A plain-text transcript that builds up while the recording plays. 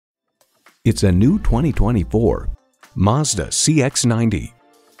It's a new 2024 Mazda CX-90.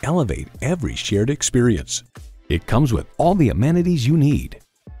 Elevate every shared experience. It comes with all the amenities you need.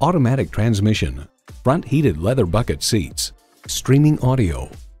 Automatic transmission, front heated leather bucket seats, streaming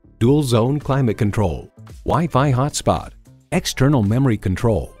audio, dual zone climate control, Wi-Fi hotspot, external memory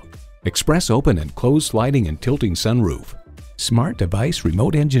control, express open and closed sliding and tilting sunroof, smart device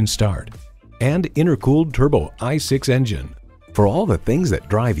remote engine start, and intercooled turbo i6 engine. For all the things that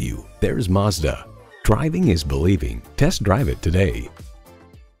drive you, there's Mazda. Driving is believing. Test drive it today.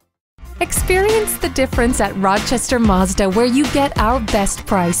 Experience the difference at Rochester Mazda, where you get our best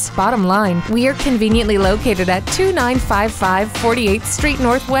price. Bottom line, we are conveniently located at 2955 48th Street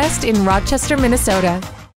Northwest in Rochester, Minnesota.